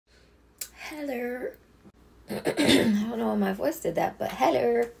Hello. I don't know why my voice did that, but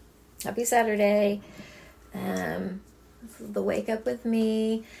hello. Happy Saturday. This is the Wake Up With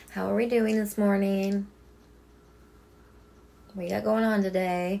Me. How are we doing this morning? What you got going on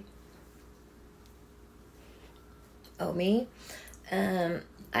today? Oh, me? We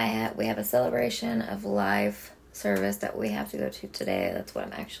have a celebration of life service that we have to go to today. That's what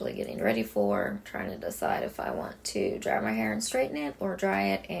I'm actually getting ready for. I'm trying to decide if I want to dry my hair and straighten it or dry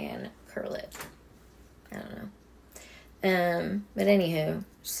it and curl it. I don't know. But anywho,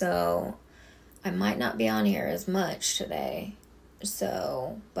 so I might not be on here as much today.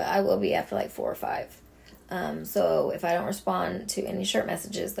 But I will be after like 4 or 5. So if I don't respond to any shirt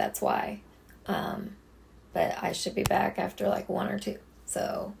messages, that's why. But I should be back after like 1 or 2.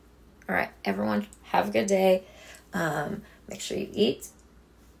 So, all right, everyone, have a good day. Make sure you eat.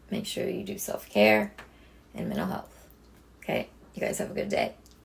 Make sure you do self-care and mental health. Okay, you guys have a good day.